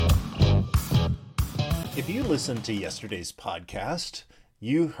If you listened to yesterday's podcast,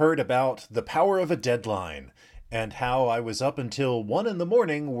 you heard about the power of a deadline and how I was up until 1 in the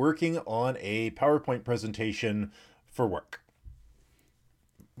morning working on a PowerPoint presentation for work.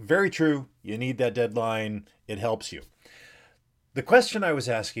 Very true. You need that deadline. It helps you. The question I was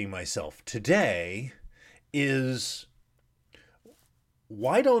asking myself today is,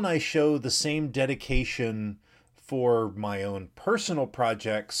 why don't I show the same dedication for my own personal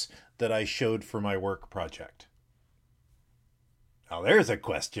projects that I showed for my work project? Now there's a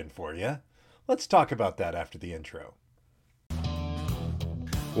question for you. Let's talk about that after the intro.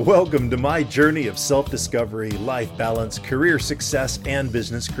 Welcome to my journey of self-discovery, life balance, career success, and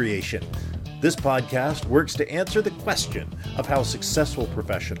business creation. This podcast works to answer the question of how successful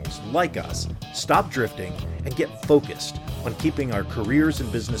professionals like us stop drifting and get focused on keeping our careers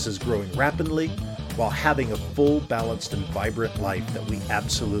and businesses growing rapidly while having a full, balanced, and vibrant life that we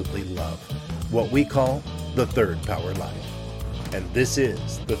absolutely love. What we call the Third Power Life. And this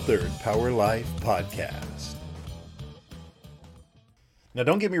is the Third Power Life Podcast. Now,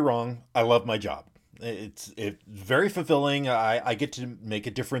 don't get me wrong. I love my job. It's very fulfilling. I get to make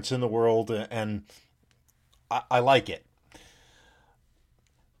a difference in the world, and I like it.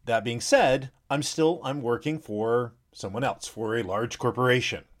 That being said, I'm working for someone else, for a large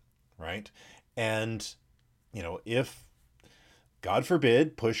corporation, right? And, if, God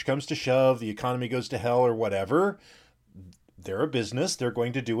forbid, push comes to shove, the economy goes to hell or whatever, they're a business, they're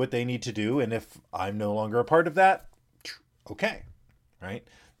going to do what they need to do. And if I'm no longer a part of that, okay, right?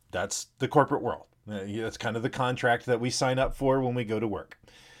 That's the corporate world. That's kind of the contract that we sign up for when we go to work.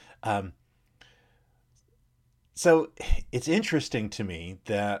 So it's interesting to me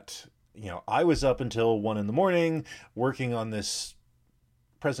that, I was up until 1 in the morning working on this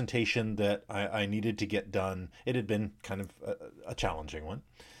presentation that I needed to get done. It had been kind of a challenging one.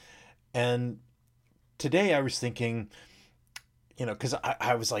 And today I was thinking, because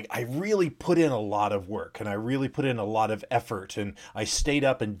I was like, I really put in a lot of work and I really put in a lot of effort and I stayed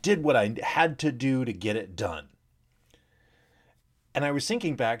up and did what I had to do to get it done. And I was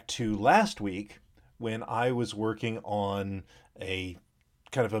thinking back to last week when I was working on a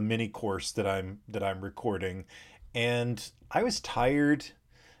kind of a mini course that I'm recording, and I was tired,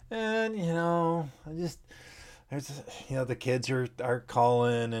 and the kids are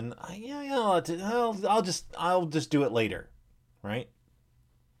calling, and I'll just do it later. Right?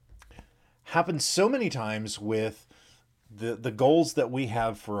 Happens so many times with the goals that we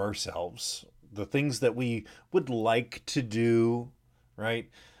have for ourselves, the things that we would like to do, right?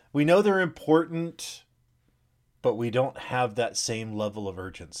 We know they're important, but we don't have that same level of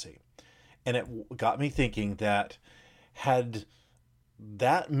urgency. And it got me thinking that had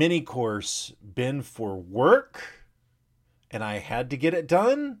that mini course been for work and I had to get it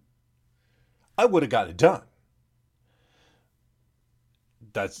done, I would have got it done.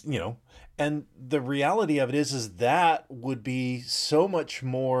 That's, and the reality of it is that would be so much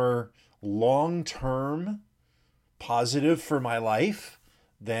more long-term positive for my life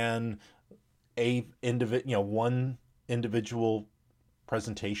than one individual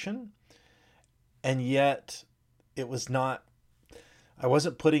presentation. And yet I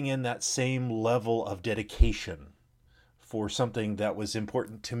wasn't putting in that same level of dedication for something that was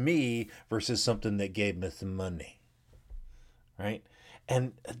important to me versus something that gave me some money. Right?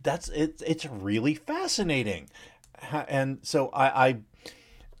 And it's really fascinating. And so I've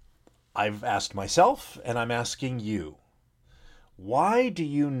asked myself, and I'm asking you, why do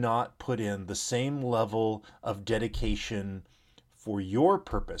you not put in the same level of dedication for your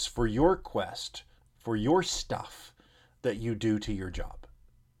purpose, for your quest, for your stuff that you do to your job?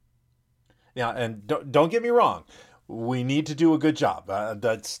 Now, and don't get me wrong. We need to do a good job.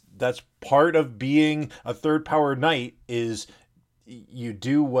 That's part of being a third power knight is you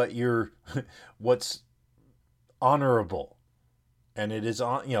do what's honorable, and it is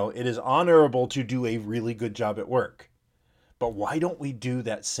honorable to do a really good job at work. But why don't we do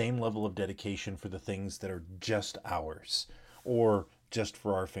that same level of dedication for the things that are just ours or just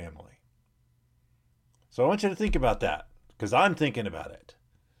for our family? So I want you to think about that, because I'm thinking about it.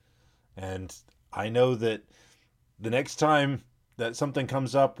 And I know that the next time that something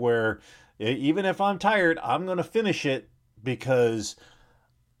comes up where even if I'm tired, I'm going to finish it, because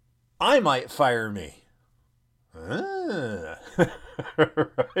I might fire me. Right.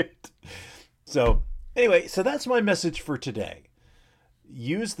 So anyway, so that's my message for today.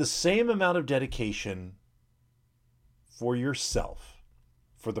 Use the same amount of dedication for yourself,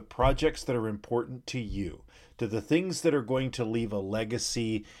 for the projects that are important to you, to the things that are going to leave a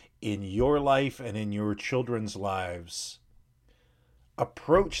legacy in your life and in your children's lives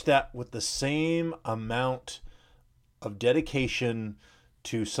approach that with the same amount of dedication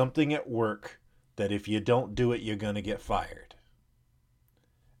to something at work that if you don't do it, you're going to get fired.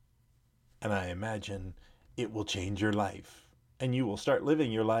 And I imagine it will change your life, and you will start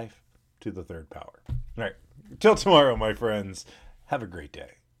living your life to the third power. All right. Till tomorrow, my friends. Have a great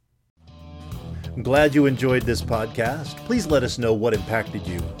day. I'm glad you enjoyed this podcast. Please let us know what impacted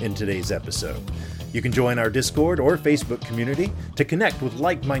you in today's episode. You can join our Discord or Facebook community to connect with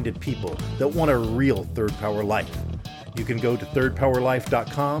like-minded people that want a real third power life. You can go to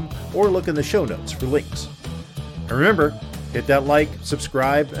thirdpowerlife.com or look in the show notes for links. And remember, hit that like,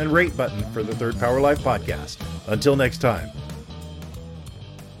 subscribe, and rate button for the Third Power Life podcast. Until next time.